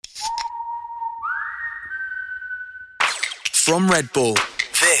From Red Bull,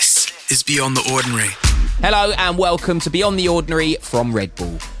 this is Beyond the Ordinary. Hello and welcome to Beyond the Ordinary from Red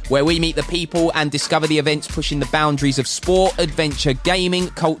Bull, where we meet the people and discover the events pushing the boundaries of sport, adventure, gaming,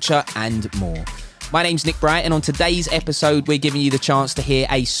 culture and more. My name's Nick Bright, and on today's episode we're giving you the chance to hear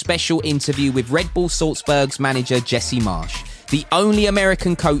a special interview with Red Bull Salzburg's manager Jesse Marsch, the only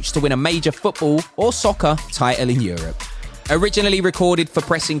American coach to win a major football or soccer title in Europe. Originally recorded for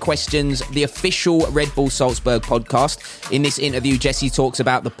Pressing Questions, the official Red Bull Salzburg podcast. In this interview, Jesse talks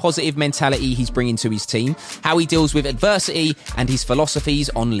about the positive mentality he's bringing to his team, how he deals with adversity, and his philosophies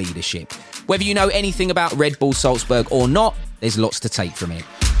on leadership. Whether you know anything about Red Bull Salzburg or not, there's lots to take from it.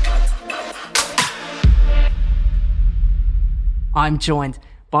 I'm joined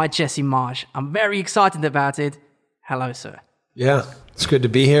by Jesse Marsch. I'm very excited about it. Hello, sir. Yeah, it's good to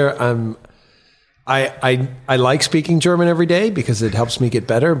be here. I like speaking German every day because it helps me get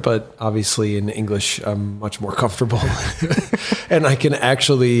better, but obviously in English I'm much more comfortable and I can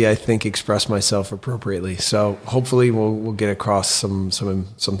actually, I think, express myself appropriately. So hopefully we'll get across some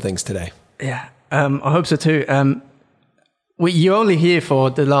things today. Yeah, I hope so too. You're only here for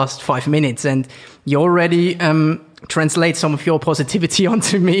the last 5 minutes and you already translate some of your positivity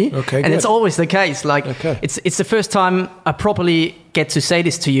onto me. Okay, and good. It's always the case. It's the first time I probably get to say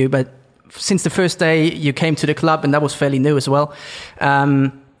this to you, but since the first day you came to the club, and that was fairly new as well,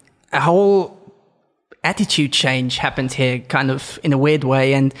 a whole attitude change happened here, kind of in a weird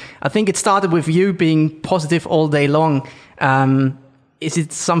way. And I think it started with you being positive all day long. Is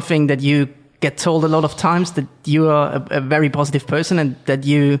it something that you get told a lot of times, that you are a very positive person and that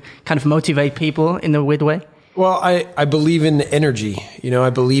you kind of motivate people in a weird way? Well, I believe in energy. I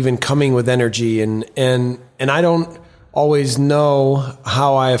believe in coming with energy, and I don't always know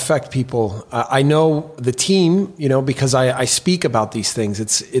how I affect people. I know the team, because I speak about these things.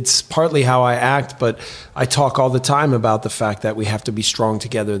 It's partly how I act, but I talk all the time about the fact that we have to be strong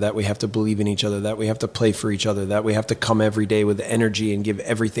together, that we have to believe in each other, that we have to play for each other, that we have to come every day with energy and give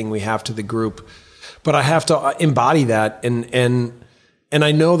everything we have to the group. But I have to embody that, and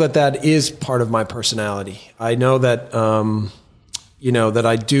I know that is part of my personality. I know that that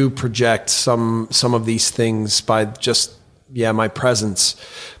I do project some of these things by just, my presence.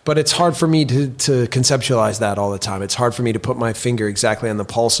 But it's hard for me to conceptualize that all the time. It's hard for me to put my finger exactly on the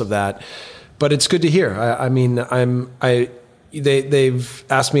pulse of that. But it's good to hear. They've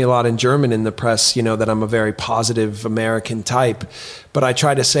asked me a lot in German in the press, that I'm a very positive American type. But I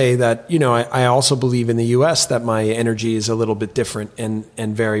try to say that, I also believe in the US that my energy is a little bit different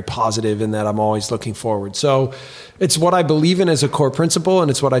and very positive, and that I'm always looking forward. So it's what I believe in as a core principle,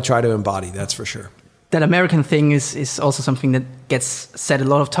 and it's what I try to embody, that's for sure. That American thing is also something that gets said a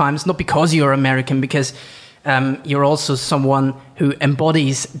lot of times, not because you're American, because you're also someone who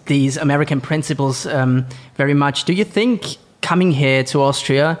embodies these American principles very much. Do you think coming here to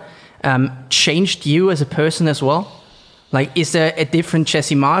Austria changed you as a person as well? Like, is there a different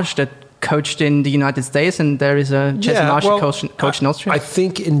Jesse Marsch that coached in the United States and there is a Jesse Marsch coach in Austria? I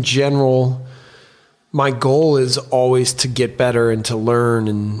think in general, my goal is always to get better and to learn.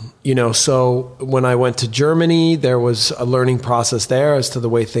 And, so when I went to Germany, there was a learning process there as to the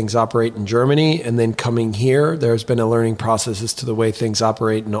way things operate in Germany. And then coming here, there's been a learning process as to the way things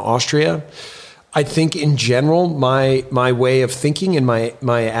operate in Austria. I think in general, my way of thinking and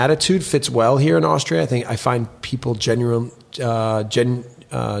my attitude fits well here in Austria. I find people generally,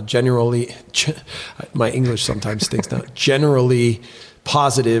 my English sometimes stinks now, generally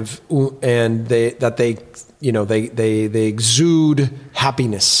positive, and they exude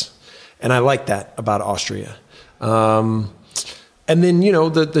happiness. And I like that about Austria. And then,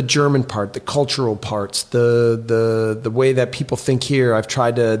 the German part, the cultural parts, the way that people think here, I've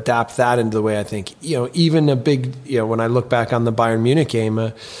tried to adapt that into the way I think. Even when I look back on the Bayern Munich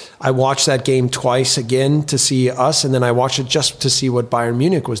game, I watched that game twice again to see us, and then I watched it just to see what Bayern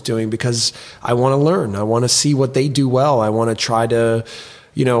Munich was doing, because I want to learn. I want to see what they do well. I want to try to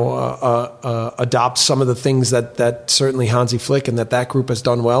adopt some of the things that certainly Hansi Flick and that group has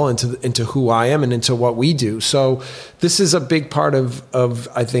done well into who I am and into what we do. So this is a big part of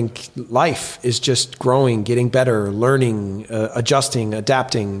I think life is just growing, getting better, learning, adjusting,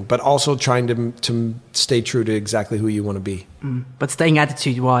 adapting, but also trying to stay true to exactly who you want to be. But staying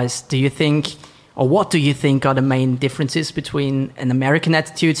attitude-wise, do you think, or what do you think are the main differences between an American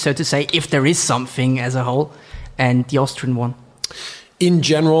attitude, so to say, if there is something as a whole, and the Austrian one? In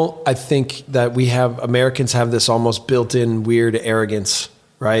general, I think that Americans have this almost built-in weird arrogance,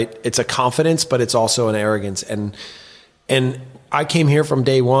 right? It's a confidence, but it's also an arrogance. And I came here from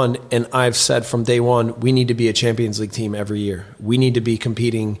day one, and I've said from day one, we need to be a Champions League team every year. We need to be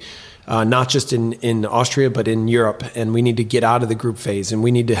competing not just in Austria, but in Europe. And we need to get out of the group phase, and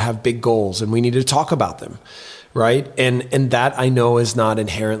we need to have big goals, and we need to talk about them, right? And that I know is not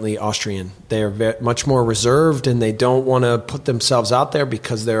inherently Austrian. They are much more reserved, and they don't want to put themselves out there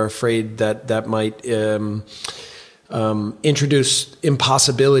because they're afraid that might introduce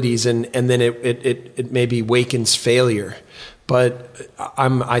impossibilities, and then it maybe wakens failure. But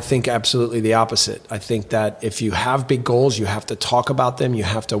I think absolutely the opposite. I think that if you have big goals, you have to talk about them. You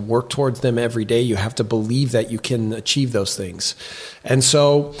have to work towards them every day. You have to believe that you can achieve those things. And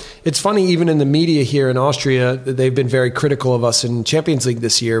so it's funny, even in the media here in Austria, they've been very critical of us in Champions League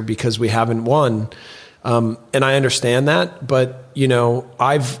this year because we haven't won. And I understand that, but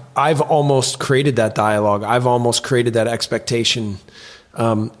I've almost created that dialogue. I've almost created that expectation.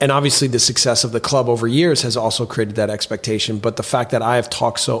 And obviously the success of the club over years has also created that expectation. But the fact that I have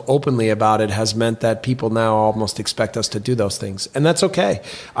talked so openly about it has meant that people now almost expect us to do those things. And that's okay.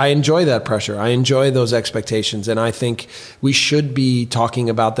 I enjoy that pressure. I enjoy those expectations. And I think we should be talking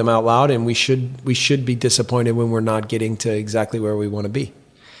about them out loud, and we should be disappointed when we're not getting to exactly where we want to be.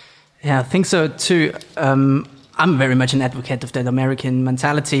 Yeah, I think so too. I'm very much an advocate of that American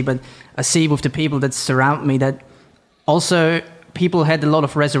mentality, but I see with the people that surround me that also people had a lot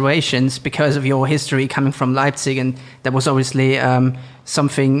of reservations because of your history coming from Leipzig, and that was obviously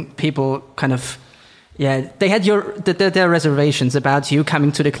something people kind of, they had their reservations about you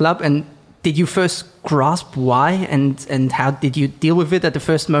coming to the club. And did you first grasp why, and how did you deal with it at the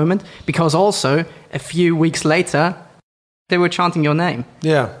first moment? Because also a few weeks later, they were chanting your name.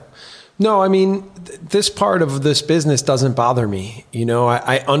 Yeah. No, I mean, this part of this business doesn't bother me.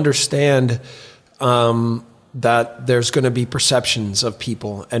 I understand that there's going to be perceptions of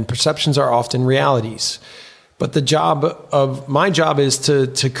people, and perceptions are often realities. But my job is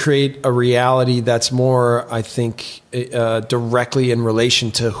to create a reality that's more, I think, directly in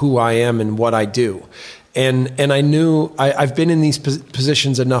relation to who I am and what I do. And I knew I've been in these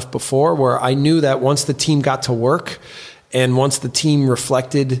positions enough before where I knew that once the team got to work, and once the team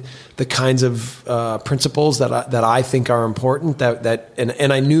reflected the kinds of principles that I think are important,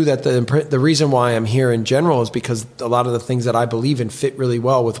 and I knew that the reason why I'm here in general is because a lot of the things that I believe in fit really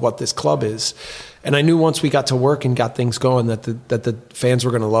well with what this club is. And I knew once we got to work and got things going that the fans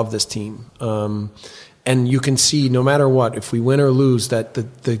were going to love this team. And you can see, no matter what, if we win or lose, that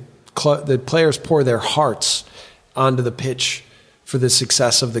the players pour their hearts onto the pitch for the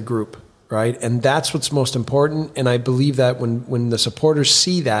success of the group. Right. And that's what's most important. And I believe that when the supporters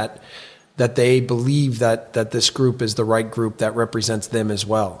see that they believe that this group is the right group that represents them as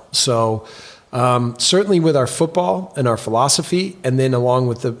well. So certainly with our football and our philosophy, and then along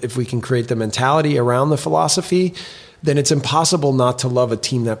with if we can create the mentality around the philosophy, then it's impossible not to love a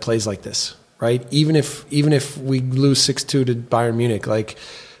team that plays like this. Right. Even if we lose 6-2 to Bayern Munich,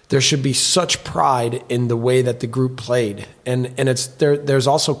 there should be such pride in the way that the group played. And it's there's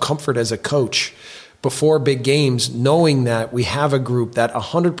also comfort as a coach before big games, knowing that we have a group that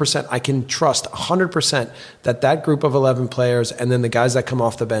 100% I can trust 100% that group of 11 players and then the guys that come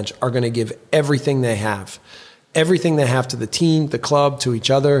off the bench are going to give everything they have to the team, the club, to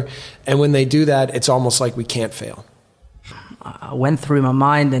each other. And when they do that, it's almost like we can't fail. I went through my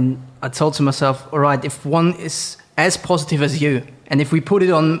mind and I told to myself, all right, if one is as positive as you, and if we put it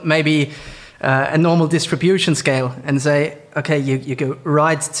on maybe a normal distribution scale and say, okay, you go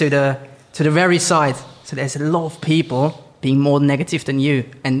right to the very side. So there's a lot of people being more negative than you.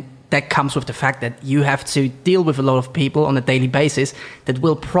 And that comes with the fact that you have to deal with a lot of people on a daily basis that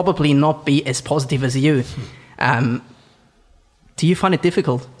will probably not be as positive as you. Do you find it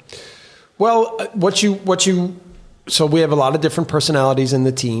difficult? Well, so we have a lot of different personalities in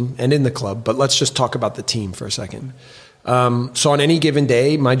the team and in the club, but let's just talk about the team for a second. So on any given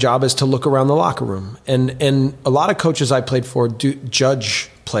day, my job is to look around the locker room, and a lot of coaches I played for do judge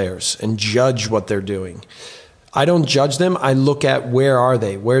players and judge what they're doing. I don't judge them. I look at where are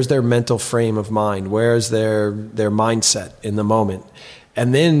they? Where's their mental frame of mind? Where's their mindset in the moment?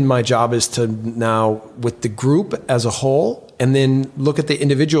 And then my job is to now, with the group as a whole, and then look at the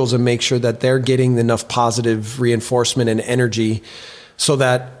individuals and make sure that they're getting enough positive reinforcement and energy so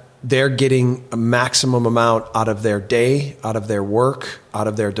that they're getting a maximum amount out of their day, out of their work, out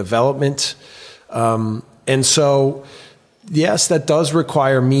of their development. And so, yes, that does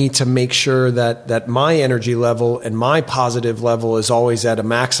require me to make sure that my energy level and my positive level is always at a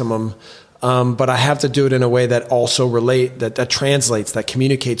maximum. But I have to do it in a way that also that translates, that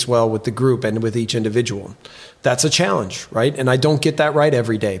communicates well with the group and with each individual. That's a challenge, right? And I don't get that right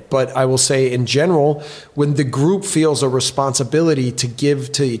every day. But I will say in general, when the group feels a responsibility to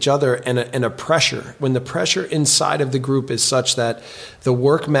give to each other and a pressure, when the pressure inside of the group is such that the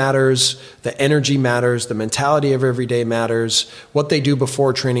work matters, the energy matters, the mentality of every day matters, what they do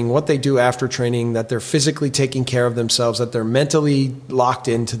before training, what they do after training, that they're physically taking care of themselves, that they're mentally locked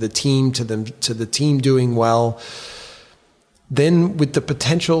into the team, to the team doing well, then with the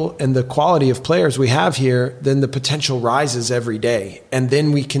potential and the quality of players we have here, then the potential rises every day. And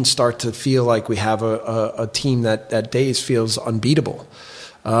then we can start to feel like we have a team that at days feels unbeatable.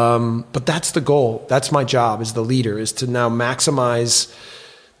 But that's the goal. That's my job as the leader, is to now maximize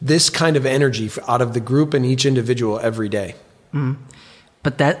this kind of energy out of the group and each individual every day.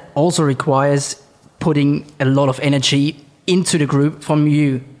 But that also requires putting a lot of energy into the group from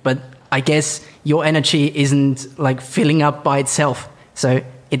you. But I guess your energy isn't like filling up by itself. So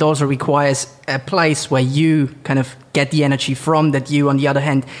it also requires a place where you kind of get the energy from, that you, on the other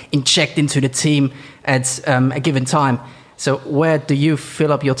hand, inject into the team at a given time. So where do you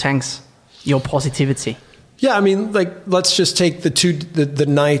fill up your tanks, your positivity? Yeah, I mean, like, let's just take the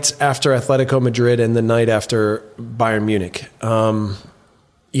night after Atletico Madrid and the night after Bayern Munich.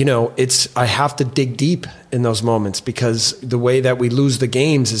 I have to dig deep in those moments, because the way that we lose the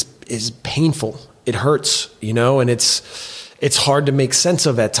games is painful. It hurts, and it's hard to make sense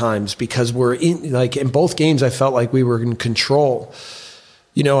of at times, because we're in both games, I felt like we were in control.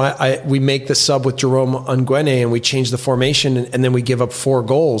 We make the sub with Jerome Anguene and we change the formation, and then we give up 4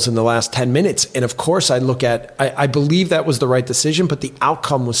 goals in the last 10 minutes. And of course I believe that was the right decision, but the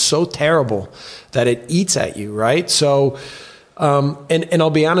outcome was so terrible that it eats at you, right? So, and I'll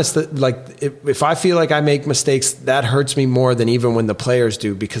be honest, that if I feel like I make mistakes, that hurts me more than even when the players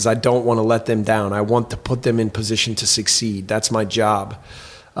do, because I don't want to let them down. I want to put them in position to succeed. That's my job.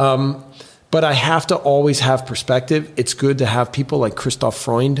 But I have to always have perspective. It's good to have people like Christoph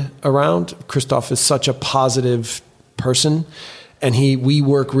Freund around. Christoph is such a positive person, and we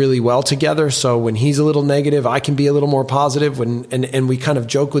work really well together. So when he's a little negative, I can be a little more positive. And we kind of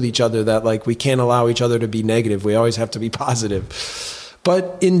joke with each other that we can't allow each other to be negative. We always have to be positive.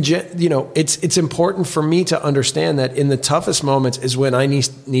 But it's important for me to understand that in the toughest moments is when I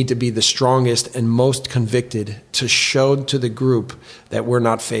need to be the strongest and most convicted, to show to the group that we're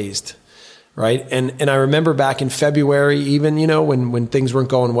not fazed. Right. And I remember back in February, even, when things weren't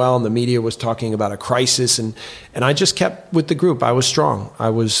going well and the media was talking about a crisis, and I just kept with the group. I was strong. I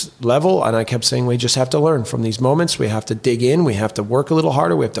was level, and I kept saying, we just have to learn from these moments. We have to dig in. We have to work a little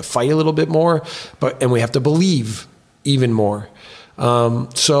harder. We have to fight a little bit more, and we have to believe even more.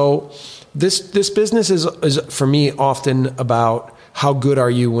 So this business is for me often about how good are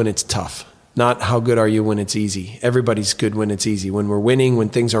you when it's tough. Not how good are you when it's easy. Everybody's good when it's easy. When we're winning, when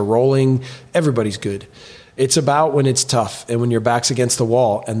things are rolling, everybody's good. It's about when it's tough and when your back's against the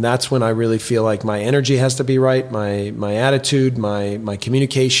wall. And that's when I really feel like my energy has to be right, my attitude, my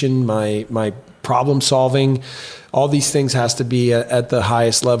communication, my problem solving. All these things has to be at the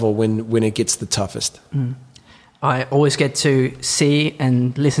highest level when it gets the toughest. I always get to see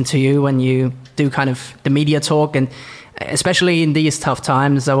and listen to you when you do kind of the media talk, and especially in these tough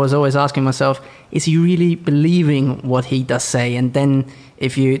times, I was always asking myself, is he really believing what he does say? And then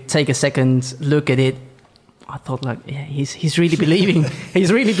if you take a second look at it, I thought he's really believing.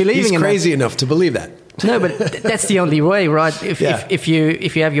 He's really believing. He's crazy enough to believe that. No, but that's the only way, right? If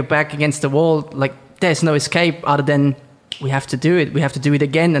you have your back against the wall, there's no escape other than we have to do it. We have to do it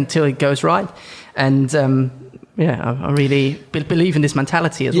again until it goes right. And I really believe in this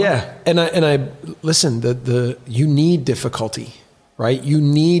mentality as well. Yeah, and I listen. You need difficulty, right? You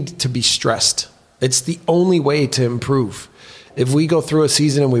need to be stressed. It's the only way to improve. If we go through a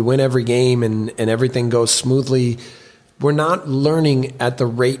season and we win every game and everything goes smoothly, we're not learning at the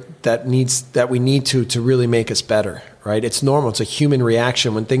rate that we need to really make us better, right? It's normal. It's a human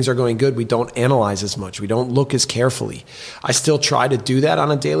reaction. When things are going good, we don't analyze as much. We don't look as carefully. I still try to do that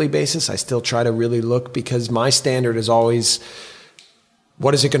on a daily basis. I still try to really look, because my standard is always,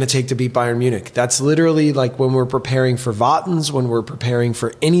 what is it going to take to beat Bayern Munich? That's literally like when we're preparing for Wattens, when we're preparing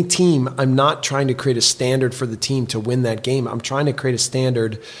for any team, I'm not trying to create a standard for the team to win that game. I'm trying to create a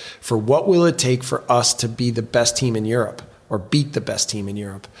standard for what will it take for us to be the best team in Europe or beat the best team in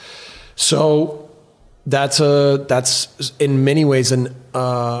Europe. So that's in many ways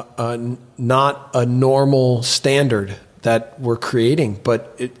not a normal standard that we're creating,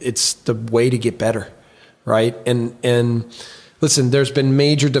 but it's the way to get better, right? And listen, there's been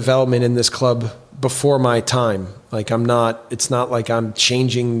major development in this club before my time. Like it's not like I'm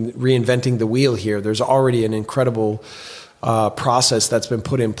reinventing the wheel here. There's already an incredible process that's been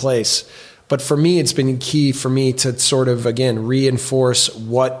put in place. But for me, it's been key for me to sort of, again, reinforce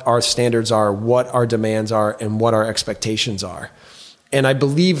what our standards are, what our demands are, and what our expectations are. And I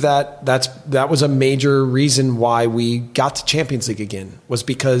believe that was a major reason why we got to Champions League again, was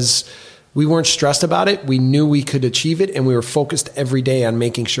because we weren't stressed about it. We knew we could achieve it, and we were focused every day on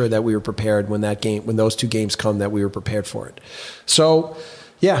making sure that we were prepared when those two games come, that we were prepared for it. So,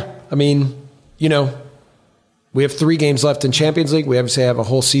 yeah, I mean, we have 3 games left in Champions League. We obviously have a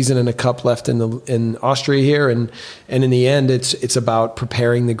whole season and a cup left in Austria here, and in the end, it's about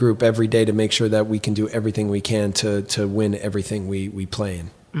preparing the group every day to make sure that we can do everything we can to win everything we play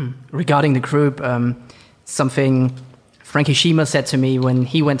in. Regarding the group, something Frankie Schiemer said to me when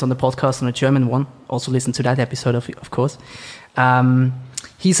he went on the podcast, on a German one. Also listen to that episode, of course.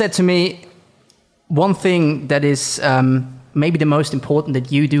 He said to me, one thing that is maybe the most important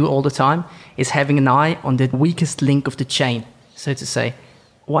that you do all the time is having an eye on the weakest link of the chain, so to say.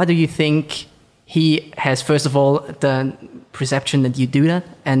 Why do you think he has, first of all, the perception that you do that?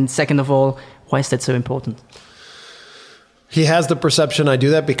 And second of all, why is that so important? He has the perception I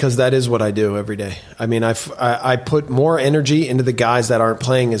do that because that is what I do every day. I mean, I put more energy into the guys that aren't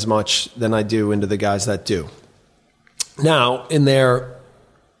playing as much than I do into the guys that do. Now,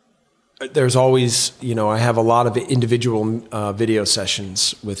 there's always, I have a lot of individual video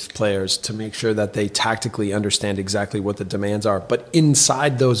sessions with players to make sure that they tactically understand exactly what the demands are. But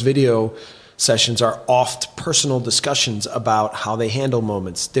inside those video sessions are oft personal discussions about how they handle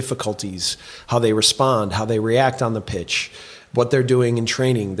moments, difficulties, how they respond, how they react on the pitch, what they're doing in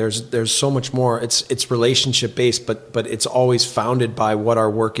training. There's so much more. It's relationship based, but it's always founded by what our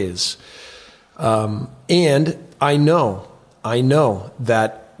work is. And I know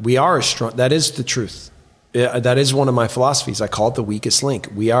that we are strong. That is the truth. That is one of my philosophies. I call it the weakest link.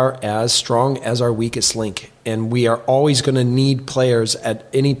 We are as strong as our weakest link. And we are always going to need players at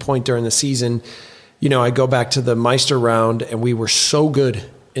any point during the season. I go back to the Meister round, and we were so good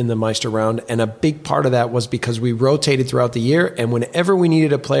in the Meister round. And a big part of that was because we rotated throughout the year. And whenever we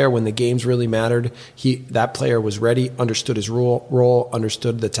needed a player, when the games really mattered, that player was ready, understood his role,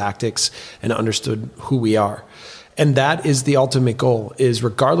 understood the tactics, and understood who we are. And that is the ultimate goal, is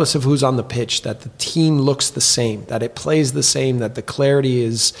regardless of who's on the pitch, that the team looks the same, that it plays the same, that the clarity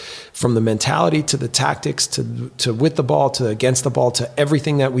is from the mentality to the tactics to with the ball to against the ball to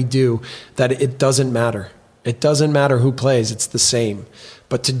everything that we do, that it doesn't matter. It doesn't matter who plays, it's the same.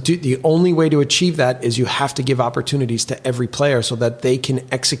 But the only way to achieve that is you have to give opportunities to every player so that they can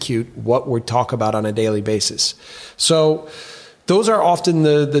execute what we talk about on a daily basis. So those are often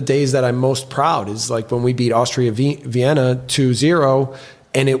the days that I'm most proud, is like when we beat Austria Vienna 2-0,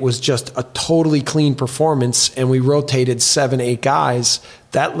 and it was just a totally clean performance, and we rotated 7-8 guys.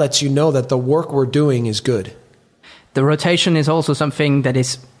 That lets you know that the work we're doing is good. The rotation is also something that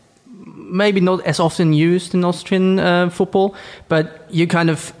is maybe not as often used in Austrian football, but you kind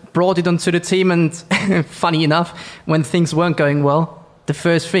of brought it onto the team, and funny enough, when things weren't going well, the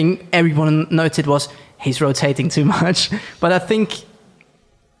first thing everyone noted was, he's rotating too much. But I think,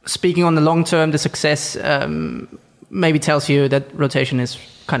 speaking on the long term, the success maybe tells you that rotation is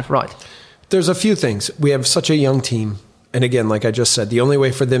kind of right. There's a few things. We have such a young team. And again, like I just said, the only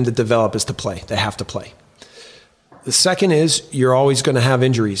way for them to develop is to play. They have to play. The second is you're always going to have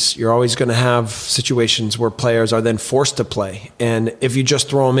injuries. You're always going to have situations where players are then forced to play. And if you just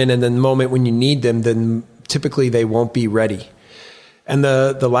throw them in and then the moment when you need them, then typically they won't be ready. And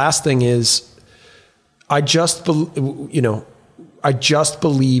the last thing is, I just believe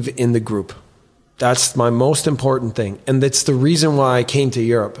in the group. That's my most important thing. And that's the reason why I came to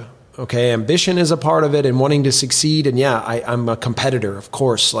Europe. Okay, ambition is a part of it and wanting to succeed. And yeah, I'm a competitor, of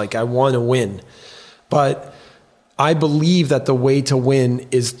course. Like, I want to win. But I believe that the way to win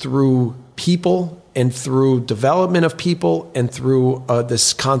is through people and through development of people and through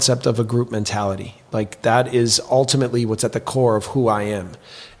this concept of a group mentality. Like, that is ultimately what's at the core of who I am.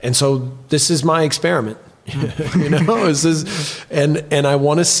 And so this is my experiment. And I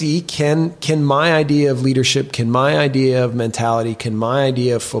want to see, can my idea of leadership, can my idea of mentality, can my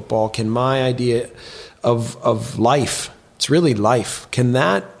idea of football, can my idea of life, it's really life, can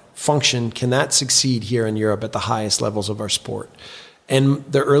that function, can that succeed here in Europe at the highest levels of our sport? And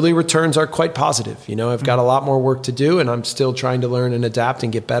the early returns are quite positive. I've got a lot more work to do, and I'm still trying to learn and adapt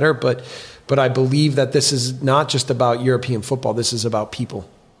and get better. But I believe that this is not just about European football. This is about people.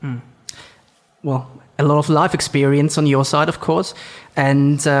 Well, a lot of life experience on your side, of course,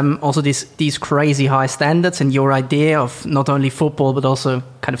 and also these crazy high standards and your idea of not only football but also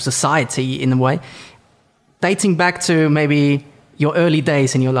kind of society in a way. Dating back to maybe your early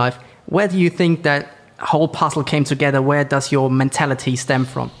days in your life, where do you think that whole puzzle came together? Where does your mentality stem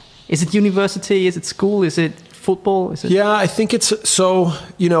from? Is it university? Is it school? Is it football? Yeah, I think it's so,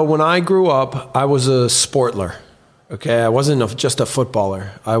 when I grew up, I was a sportler. Okay, I wasn't just a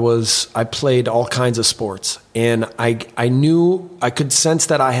footballer. I played all kinds of sports, and I knew, I could sense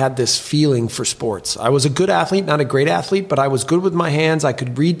that I had this feeling for sports. I was a good athlete, not a great athlete, but I was good with my hands. I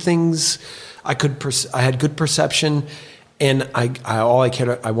could read things. I had good perception, and all I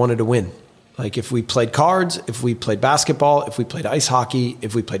cared, I wanted to win. Like if we played cards, if we played basketball, if we played ice hockey,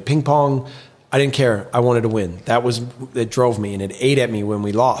 if we played ping pong, I didn't care. I wanted to win. It drove me, and it ate at me when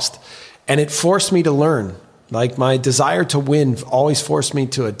we lost, and it forced me to learn. Like my desire to win always forced me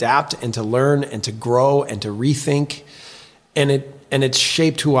to adapt and to learn and to grow and to rethink. And it's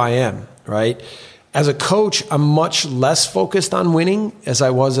shaped who I am, right? As a coach, I'm much less focused on winning as I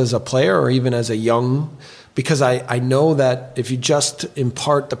was as a player or even as a young, because I know that if you just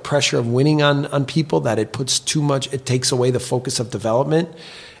impart the pressure of winning on people, that it takes away the focus of development.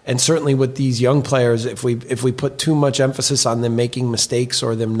 And certainly with these young players, if we put too much emphasis on them making mistakes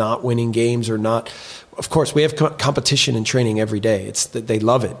or them not winning games or not, of course we have competition and training every day. It's that they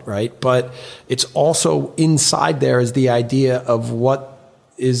love it, right? But it's also inside there is the idea of what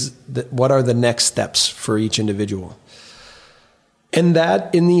are the next steps for each individual. And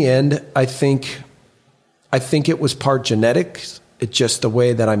that in the end, I think it was part genetics. It's just the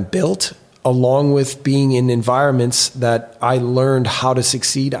way that I'm built, along with being in environments that I learned how to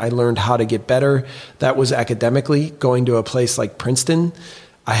succeed. I learned how to get better. That was academically. Going to a place like Princeton,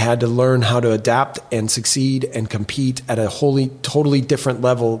 I had to learn how to adapt and succeed and compete at a totally different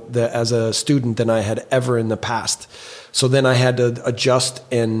level as a student than I had ever in the past. So then I had to adjust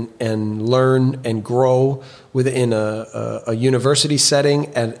and learn and grow within a university setting,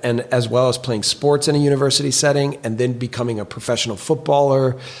 and as well as playing sports in a university setting, and then becoming a professional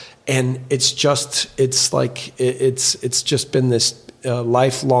footballer. And it's just been this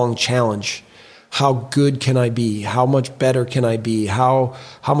lifelong challenge. How good can I be? How much better can I be? How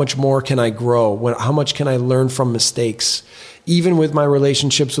much more can I grow? How much can I learn from mistakes? Even with my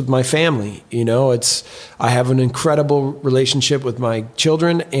relationships with my family, I have an incredible relationship with my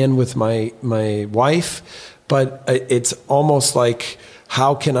children and with my wife, but it's almost like,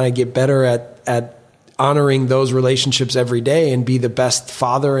 how can I get better at honoring those relationships every day and be the best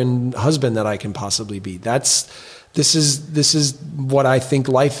father and husband that I can possibly be? This is what I think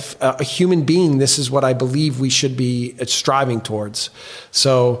life, a human being, this is what I believe we should be striving towards.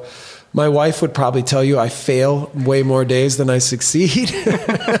 So my wife would probably tell you I fail way more days than I succeed.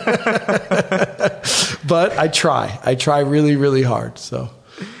 But I try really, really hard. So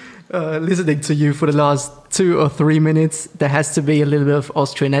listening to you for the last 2 or 3 minutes, there has to be a little bit of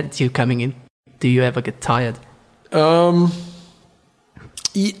Austrian attitude coming in. Do you ever get tired? I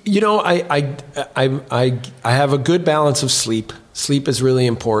have a good balance of sleep. Sleep is really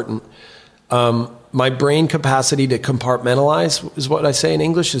important. My brain capacity to compartmentalize is what I say in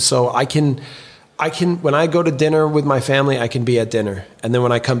English. Is so I can, when I go to dinner with my family, I can be at dinner. And then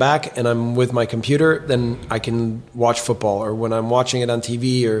when I come back and I'm with my computer, then I can watch football, or when I'm watching it on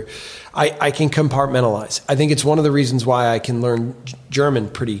TV, or I can compartmentalize. I think it's one of the reasons why I can learn German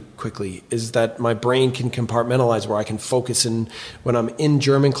pretty quickly, is that my brain can compartmentalize, where I can focus in when I'm in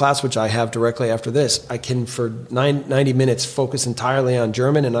German class, which I have directly after this. I can, for 90 minutes, focus entirely on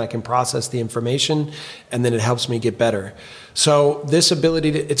German, and I can process the information, and then it helps me get better. So this ability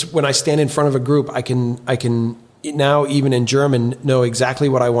it's when I stand in front of a group, I can now, even in German, know exactly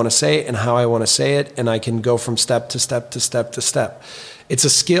what I want to say and how I want to say it, and I can go from step to step to step to step. It's a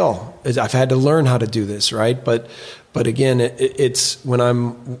skill. I've had to learn how to do this, right? But again, it's when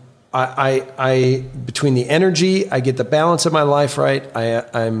I between the energy, I get the balance of my life right.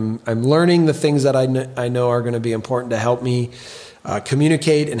 I'm learning the things that I know are going to be important to help me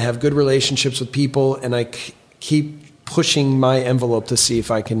communicate and have good relationships with people, and I keep pushing my envelope to see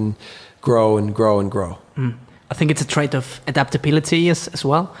if I can grow and grow and grow. I think it's a trait of adaptability as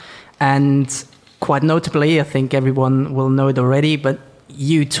well. And quite notably, I think everyone will know it already, but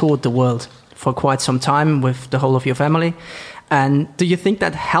you toured the world for quite some time with the whole of your family. And do you think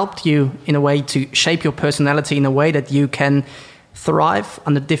that helped you in a way to shape your personality in a way that you can thrive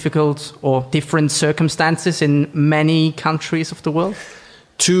under difficult or different circumstances in many countries of the world?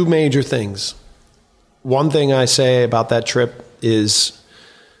 2 major things. One thing I say about that trip is,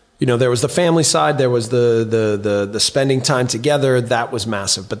 there was the family side, there was the spending time together. That was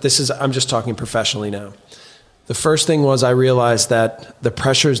massive. But I'm just talking professionally now. The first thing was I realized that the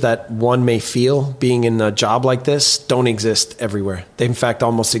pressures that one may feel being in a job like this don't exist everywhere. They, in fact,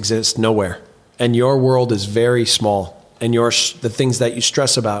 almost exist nowhere. And your world is very small. And the things that you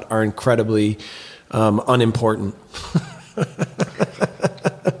stress about are incredibly unimportant.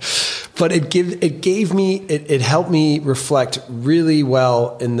 But it helped me reflect really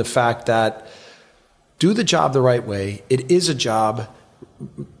well in the fact that do the job the right way. It is a job.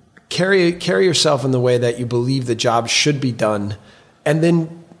 Carry yourself in the way that you believe the job should be done, and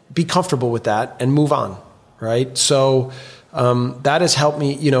then be comfortable with that and move on, right? So that has helped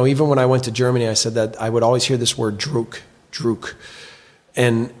me. Even when I went to Germany, I said that I would always hear this word Druck,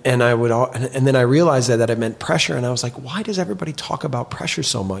 and then I realized that it meant pressure, and I was like, why does everybody talk about pressure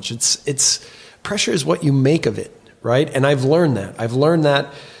so much? It's pressure is what you make of it, right? And I've learned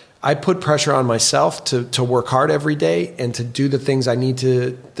that. I put pressure on myself to work hard every day and to do the things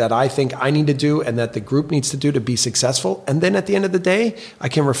that I think I need to do and that the group needs to do to be successful. And then at the end of the day, I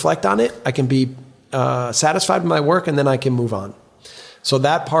can reflect on it. I can be satisfied with my work, and then I can move on. So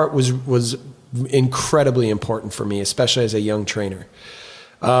that part was incredibly important for me, especially as a young trainer.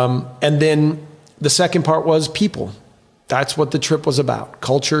 And then the second part was people. That's what the trip was about.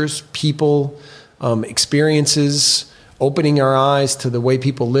 Cultures, people, experiences, opening our eyes to the way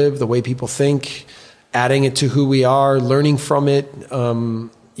people live, the way people think, adding it to who we are, learning from it, loving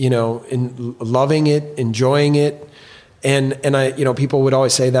it, enjoying it. And I, people would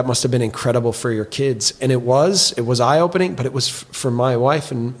always say that must have been incredible for your kids. And it was eye-opening, but it was for my wife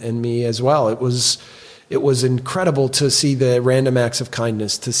and me as well. It was incredible to see the random acts of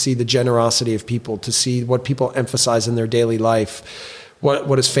kindness, to see the generosity of people, to see what people emphasize in their daily life.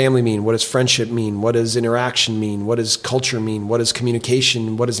 What does family mean? What does friendship mean? What does interaction mean? What does culture mean? What is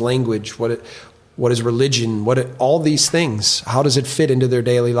communication? What is language? What is religion? All these things, how does it fit into their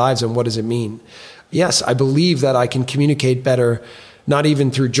daily lives, and what does it mean? Yes, I believe that I can communicate better, not even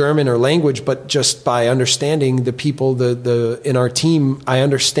through German or language, but just by understanding the people in our team. I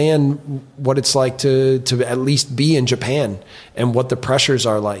understand what it's like to at least be in Japan and what the pressures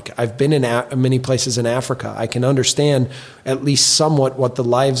are like. I've been in many places in Africa. I can understand at least somewhat what the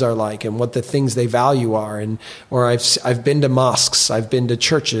lives are like and what the things they value are. Or I've been to mosques, I've been to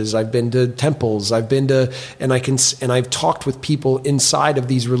churches, I've been to temples, and I've talked with people inside of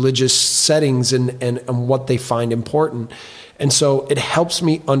these religious settings and what they find important. And so it helps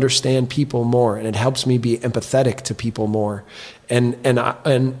me understand people more, and it helps me be empathetic to people more. And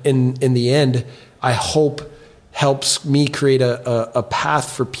in the end, I hope helps me create a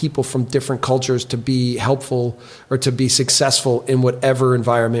path for people from different cultures to be helpful or to be successful in whatever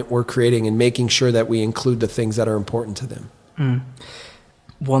environment we're creating, and making sure that we include the things that are important to them.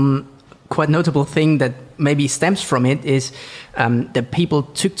 One quite notable thing that maybe stems from it is that people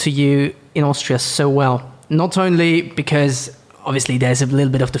took to you in Austria so well. Not only because obviously there's a little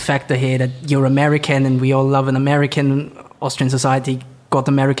bit of the factor here that you're American and we all love an American. Austrian society got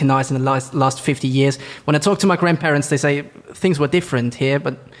Americanized in the last 50 years. When I talk to my grandparents, they say things were different here,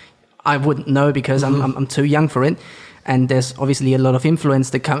 but I wouldn't know because I'm too young for it. And there's obviously a lot of influence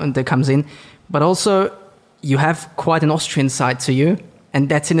that comes in. But also you have quite an Austrian side to you. And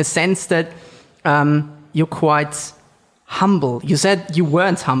that's in a sense that you're quite humble. You said you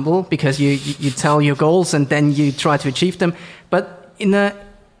weren't humble because you tell your goals and then you try to achieve them, but in a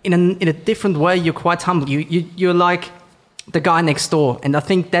different way, you're quite humble. You're like the guy next door, and I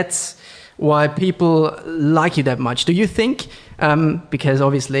think that's why people like you that much. Do you think? Because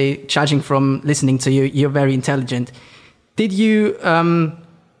obviously, judging from listening to you, you're very intelligent. Did you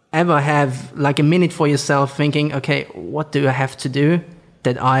ever have like a minute for yourself, thinking, okay, what do I have to do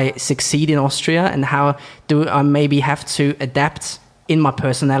that I succeed in Austria, and how do I maybe have to adapt in my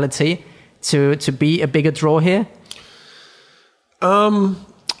personality to be a bigger draw here?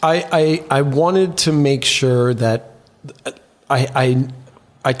 I wanted to make sure that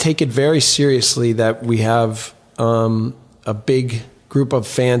I take it very seriously that we have a big group of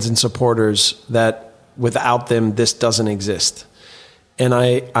fans and supporters that without them this doesn't exist. And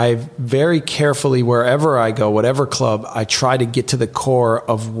I very carefully, wherever I go, whatever club, I try to get to the core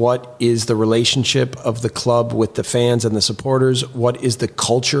of what is the relationship of the club with the fans and the supporters, what is the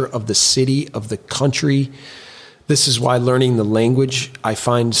culture of the city, of the country. This is why learning the language I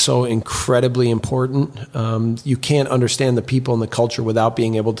find so incredibly important. You can't understand the people and the culture without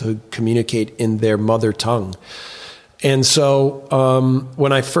being able to communicate in their mother tongue. And so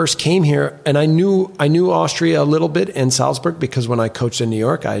when I first came here, and I knew Austria a little bit and Salzburg because when I coached in New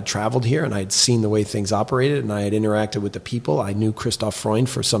York, I had traveled here and I had seen the way things operated and I had interacted with the people. I knew Christoph Freund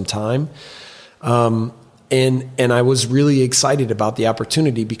for some time. And I was really excited about the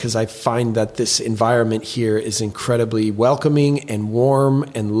opportunity because I find that this environment here is incredibly welcoming and warm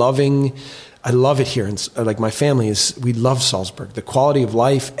and loving. I love it here. And like my family we love Salzburg, the quality of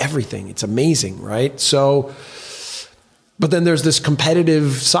life, everything. It's amazing, right? So, but then there's this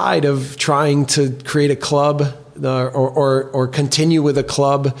competitive side of trying to create a club or continue with a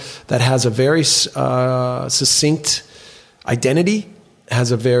club that has a very succinct identity,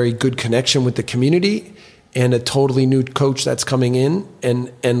 has a very good connection with the community, and a totally new coach that's coming in,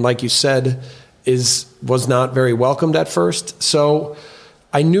 and like you said, was not very welcomed at first. So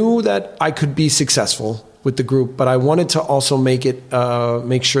I knew that I could be successful with the group, but I wanted to also make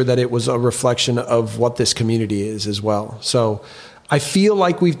sure that it was a reflection of what this community is as well. So I feel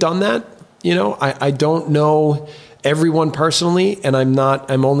like we've done that. I don't know everyone personally, and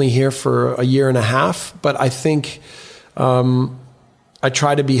I'm only here for a year and a half, but I think I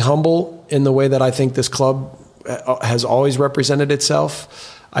try to be humble in the way that I think this club has always represented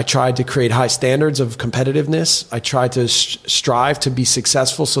itself. I tried to create high standards of competitiveness. I tried to strive to be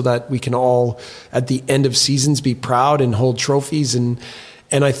successful so that we can all, at the end of seasons, be proud and hold trophies. And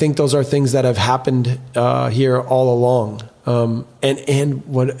I think those are things that have happened here all along.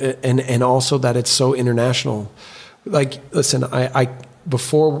 And also that it's so international. Like, listen, I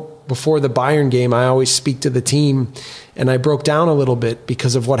before the Bayern game, I always speak to the team, and I broke down a little bit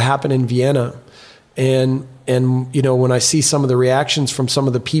because of what happened in Vienna. And when I see some of the reactions from some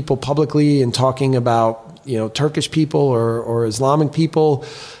of the people publicly and talking about, Turkish people or Islamic people,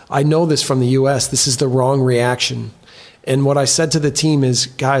 I know this from the US. This is the wrong reaction. And what I said to the team is,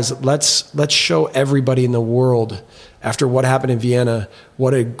 guys, let's show everybody in the world, after what happened in Vienna,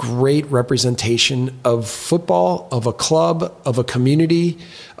 what a great representation of football, of a club, of a community,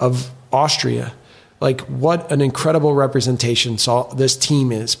 of Austria. Like, what an incredible representation this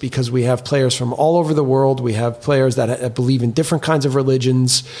team is, because we have players from all over the world. We have players that believe in different kinds of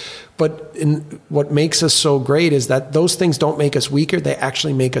religions. But what makes us so great is that those things don't make us weaker. They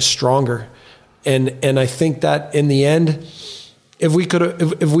actually make us stronger. And I think that in the end, if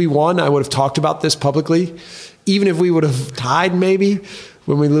we won, I would have talked about this publicly. Even if we would have tied, maybe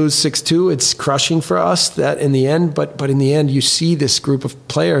when we lose 6-2, it's crushing for us that in the end. But in the end, you see this group of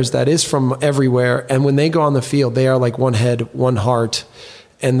players that is from everywhere, and when they go on the field, they are like one head, one heart,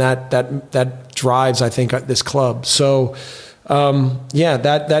 and that drives, I think, this club. So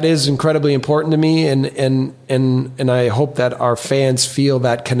that is incredibly important to me, and I hope that our fans feel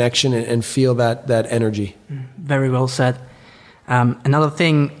that connection and feel that energy. Very well said. Another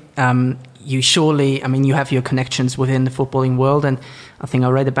thing. You have your connections within the footballing world, and I think I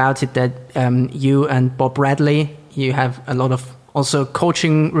read about it that you and Bob Bradley, you have a lot of also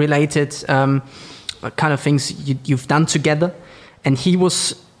coaching related kind of things you've done together. And he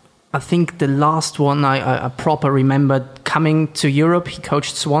was, I think, the last one I proper remembered coming to Europe. He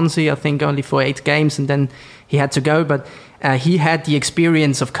coached Swansea, I think, only for 8 games, and then he had to go. But he had the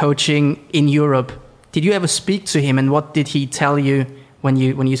experience of coaching in Europe. Did you ever speak to him, and what did he tell you when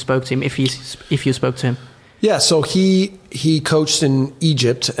you spoke to him, if you spoke to him? Yeah, so he coached in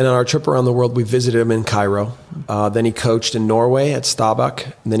Egypt, and on our trip around the world, we visited him in Cairo. Then he coached in Norway at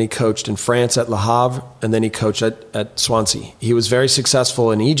Stabæk, and then he coached in France at Le Havre, and then he coached at Swansea. He was very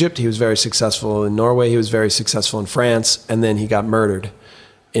successful in Egypt, he was very successful in Norway, he was very successful in France, and then he got murdered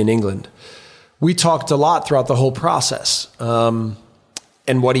in England. We talked a lot throughout the whole process, and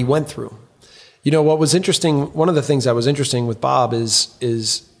what he went through. What was interesting, one of the things that was interesting with Bob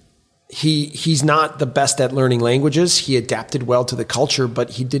is he's not the best at learning languages. He adapted well to the culture, but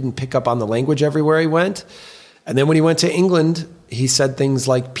he didn't pick up on the language everywhere he went. And then when he went to England, he said things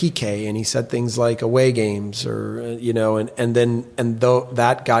like PK, and he said things like away games, or that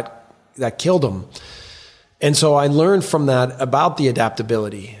killed him. And so I learned from that about the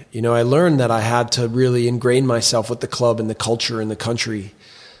adaptability. I learned that I had to really ingrain myself with the club and the culture and the country.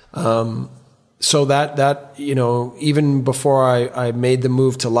 So that even before I made the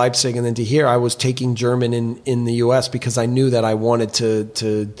move to Leipzig and then to here, I was taking German in the US because I knew that I wanted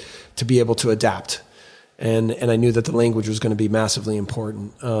to be able to adapt, and I knew that the language was going to be massively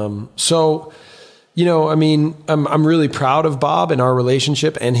important. I'm really proud of Bob and our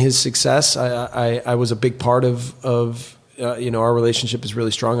relationship and his success. I was a big part of our relationship is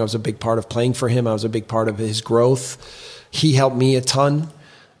really strong. I was a big part of playing for him. I was a big part of his growth. He helped me a ton.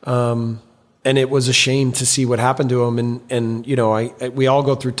 And it was a shame to see what happened to him. And we all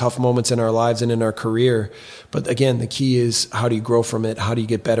go through tough moments in our lives and in our career. But again, the key is, how do you grow from it? How do you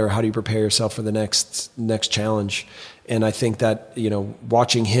get better? How do you prepare yourself for the next challenge? And I think that,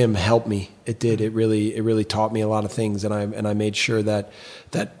 watching him help me, it did. It really taught me a lot of things. And I made sure that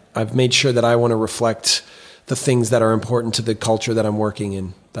I've made sure that I want to reflect the things that are important to the culture that I'm working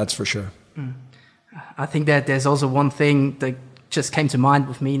in. That's for sure. I think that there's also one thing that just came to mind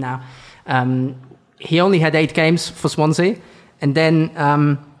with me now. He only had 8 games for Swansea, and then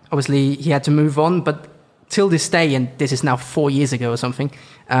obviously he had to move on. But till this day, and this is now 4 years ago or something,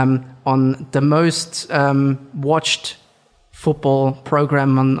 on the most watched football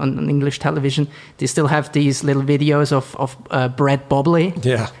program on English television, they still have these little videos of Brett Bobley,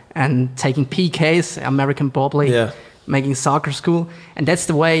 and taking PKs, American Bobley, making soccer school, and that's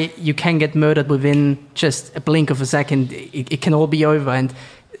the way you can get murdered within just a blink of a second. It can all be over, and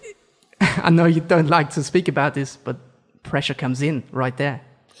I know you don't like to speak about this, but pressure comes in right there.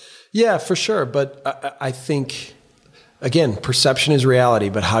 Yeah, for sure. But I think, again, perception is reality,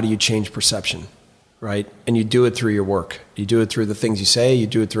 but how do you change perception, right? And you do it through your work. You do it through the things you say, you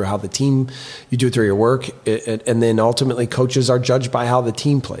do it through how the team, you do it through your work, and then ultimately coaches are judged by how the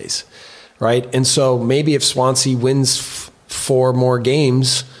team plays, right? And so maybe if Swansea wins 4 more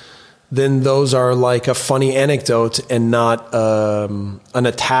games, then those are like a funny anecdote and not an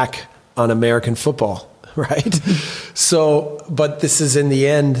attack on American football, right? So, but this is in the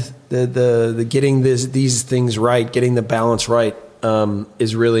end, the getting these things right, getting the balance right,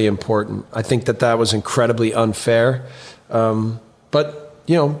 is really important. I think that was incredibly unfair, but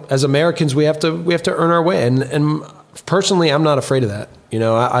as Americans, we have to earn our way, and personally, I'm not afraid of that.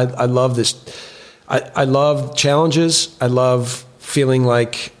 I love this. I love challenges. I love feeling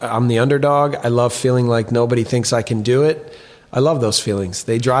like I'm the underdog. I love feeling like nobody thinks I can do it. I love those feelings.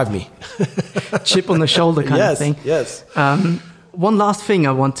 They drive me. Chip on the shoulder kind of thing. Yes. One last thing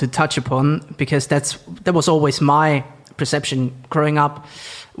I want to touch upon, because that was always my perception growing up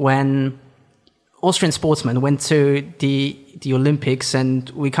when Austrian sportsmen went to the Olympics, and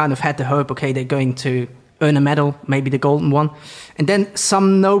we kind of had the hope, okay, they're going to earn a medal, maybe the golden one. And then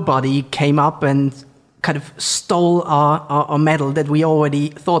some nobody came up and kind of stole our medal that we already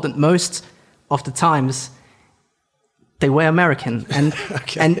thought that most of the times they were American. And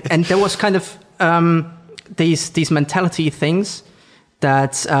and there was kind of these mentality things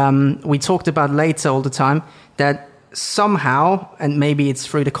that we talked about later all the time, that somehow, and maybe it's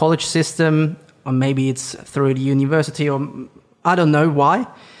through the college system, or maybe it's through the university, or I don't know why,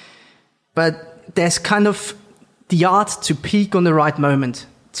 but there's kind of the art to peak on the right moment,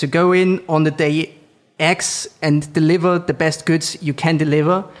 to go in on the day X and deliver the best goods you can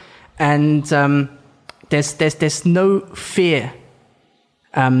deliver, and there's no fear.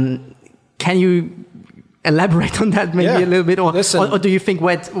 Can you elaborate on that maybe a little bit, or do you think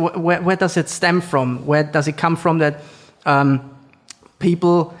where does it stem from? Where does it come from that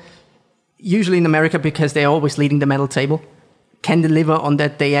people, usually in America, because they're always leading the medal table, can deliver on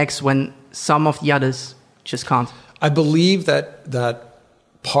that day X when some of the others just can't? I believe that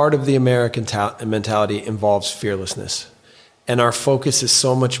part of the American mentality involves fearlessness, and our focus is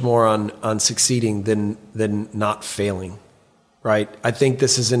so much more on succeeding than not failing, right? I think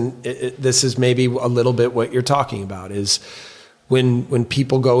this is maybe a little bit what you're talking about, is when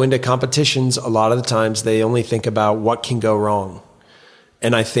people go into competitions, a lot of the times they only think about what can go wrong.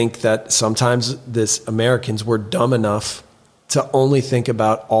 And I think that sometimes Americans were dumb enough to only think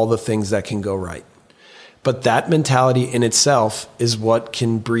about all the things that can go right. But that mentality in itself is what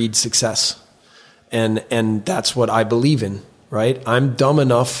can breed success. And that's what I believe in, right? I'm dumb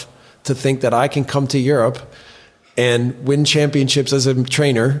enough to think that I can come to Europe and win championships as a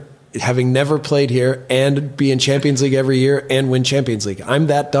trainer, having never played here, and be in Champions League every year and win Champions League. I'm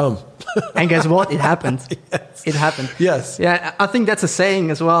that dumb. And guess what? It happened. Yes. It happened. Yes. Yeah, I think that's a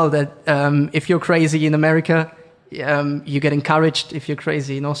saying as well, that if you're crazy in America, you get encouraged. If you're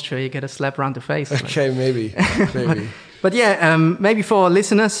crazy in Austria, you get a slap around the face. Okay, maybe. But yeah, maybe for our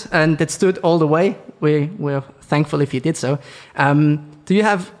listeners, and that stood all the way, we're thankful if you did so. Do you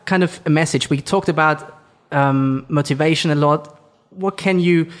have kind of a message? We talked about motivation a lot. What can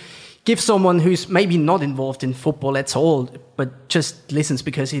you give someone who's maybe not involved in football at all, but just listens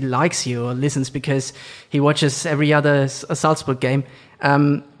because he likes you, or listens because he watches every other Salzburg game?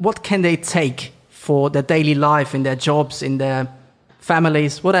 What can they take for their daily life, in their jobs, in their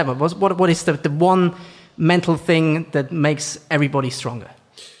families, whatever? What is the one mental thing that makes everybody stronger?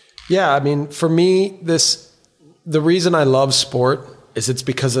 Yeah, I mean, for me, the reason I love sport is it's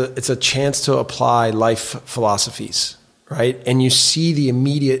because it's a chance to apply life philosophies, right? And you see the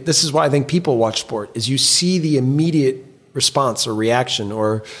immediate, this is why I think people watch sport, is you see the immediate response or reaction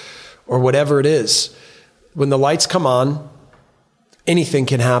or whatever it is. When the lights come on, anything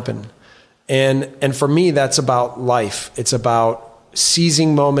can happen. And for me, that's about life. It's about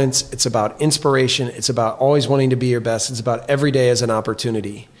seizing moments. It's about inspiration. It's about always wanting to be your best. It's about every day as an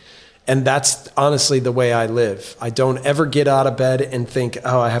opportunity. And that's honestly the way I live. I don't ever get out of bed and think,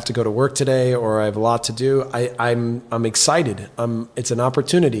 oh, I have to go to work today or I have a lot to do. I'm excited. It's an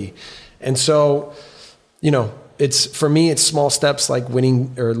opportunity. And so, for me, it's small steps like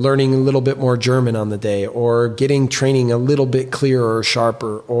winning or learning a little bit more German on the day, or getting training a little bit clearer or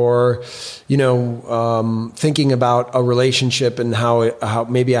sharper, or, thinking about a relationship and how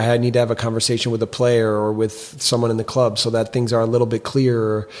maybe I need to have a conversation with a player or with someone in the club so that things are a little bit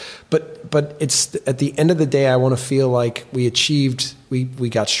clearer. But it's at the end of the day, I want to feel like we achieved, we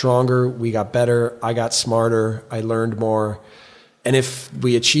got stronger, we got better, I got smarter, I learned more. And if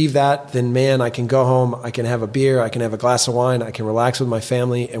we achieve that, then man, I can go home, I can have a beer, I can have a glass of wine, I can relax with my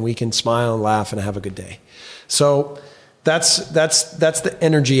family, and we can smile and laugh and have a good day. So that's the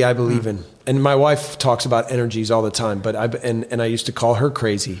energy I believe in. And my wife talks about energies all the time, but I used to call her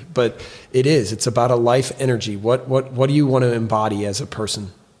crazy, but it's about a life energy. What do you want to embody as a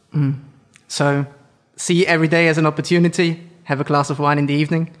person? So see every day as an opportunity, have a glass of wine in the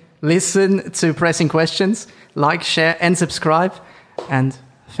evening, listen to Pressing Questions, like, share, and subscribe. And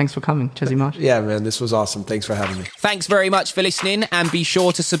thanks for coming, Jesse Marsch. Yeah, man, this was awesome. Thanks for having me. Thanks very much for listening, and be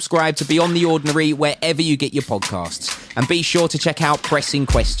sure to subscribe to Beyond the Ordinary wherever you get your podcasts. And be sure to check out Pressing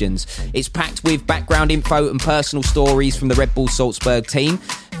Questions. It's packed with background info and personal stories from the Red Bull Salzburg team,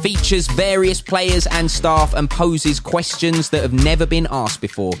 features various players and staff, and poses questions that have never been asked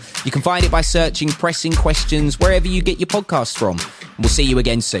before. You can find it by searching Pressing Questions wherever you get your podcasts from. And we'll see you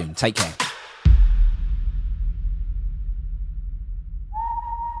again soon. Take care.